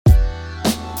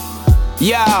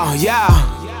Yo, yo,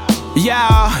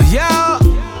 yo, yo.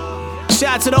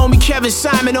 Shout out to the homie Kevin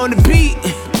Simon on the beat.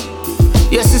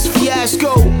 Yes, it's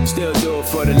Fiasco. Still do it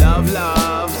for the love,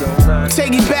 love.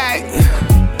 Take it back,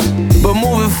 but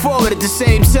moving forward at the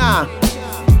same time.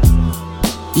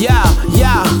 Yeah,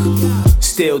 yeah.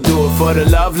 Still do it for the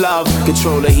love, love.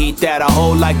 Control the heat that I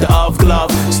hold like the UV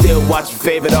glove. Still watch your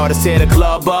favorite artist tear the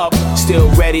club up.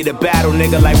 Still ready to battle,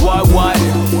 nigga, like what?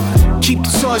 Keep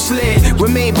the torch lit,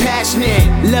 remain passionate.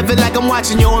 Love it like I'm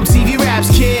watching your MTV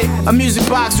Raps, kid. A music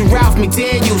box with Ralph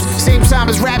McDaniels. Same time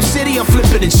as Rap City, I'm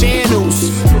flipping the channels.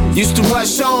 Used to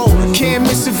rush home, can't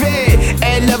miss a vid.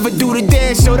 And never do the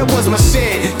dance show, that was my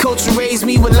shit. Culture raised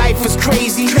me when life was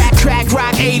crazy. Crack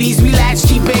rock 80s, we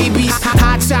latchkey babies.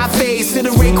 Hot top fades to the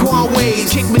Raekwon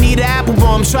waves. Kick beneath the apple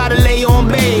bomb, try to lay on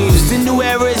babes. The new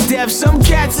era is deaf, some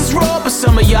cats is raw, but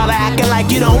some of y'all are acting like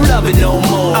you don't love it no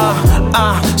more.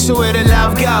 So where the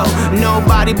love go?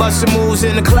 Nobody but some moves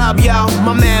in the club, yo.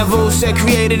 My man Vu said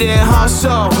created it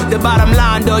hustle. The bottom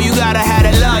line though, you gotta have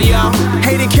that love, yo.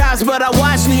 Hated cops, but I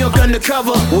watch New York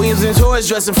undercover. Williams and Torres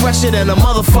dressing fresher than a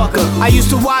motherfucker. I used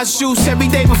to watch Juice every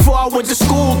day before I went to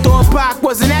school. Thorpe Park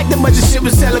wasn't acting, but the shit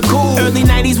was hella cool. Early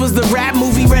 90s was the rap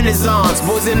movie renaissance.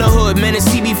 Boys in the hood, man, and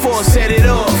CB4 set it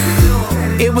off.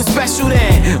 It was special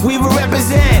then, we would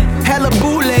represent. Hella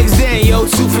bootlegs then, yo,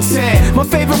 2 for 10. My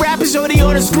favorite rapper's already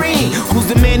on the screen. Who's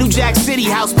the man who jacked City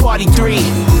House Party 3?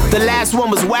 The last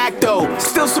one was whack though,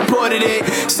 still supported it.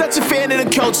 Such a fan of the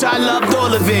culture, I loved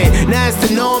all of it. Now it's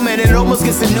the norm and it almost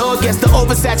gets ignored. Guess the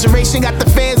oversaturation got the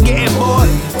fans getting bored.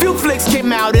 Few flicks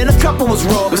came out and a couple was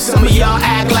raw, but some of y'all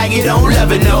act like you don't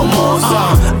love it no more.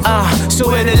 So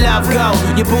where the love go?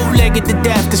 You bootlegged to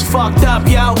death, that's fucked up,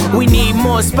 yo. We need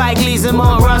more Spike Lees and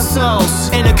more Russells.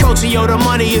 In the culture, yo, the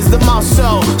money is the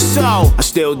muscle. So I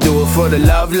still do it for the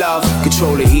love, love.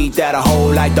 Control the heat that I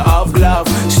hold like the UV glove.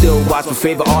 Still watch my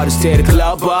favorite artists tear the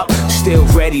club up. Still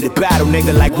ready to battle,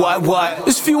 nigga, like what?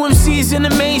 There's few MCs in the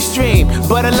mainstream,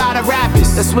 but a lot of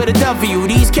rappers. That's where the W,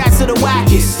 these cats are the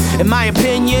wackest. In my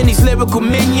opinion, these lyrical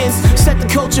minions set the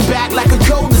culture back like a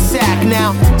cul-de-sac.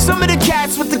 Now, some of the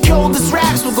cats with the coldest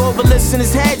raps will go over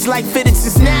listeners' heads like fitteds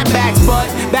and snapbacks. But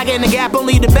back in the gap,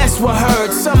 only the best were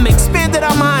heard. Some expanded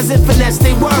our minds and finessed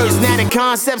their words. Now the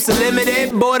concepts are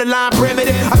limited, borderline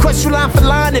primitive. I crush you line for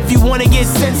line if you wanna get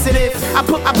sensitive. I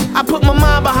put my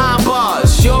mind behind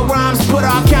bars. Your rhymes put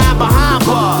our kind behind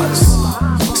bars.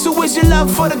 So where's your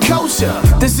love for the culture?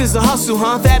 This is a hustle,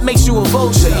 huh? That makes you a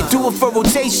vulture. You do it for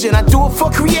rotation, I do it for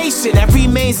creation. That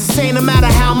remains the same no matter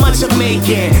how much I'm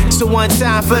making. So one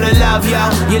time for the love, yo.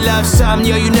 You love something,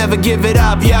 yo, you never give it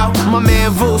up, yo. My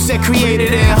man Vu said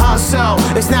created and hustle.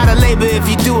 It's not a labor if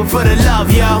you do it for the love,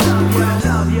 yo.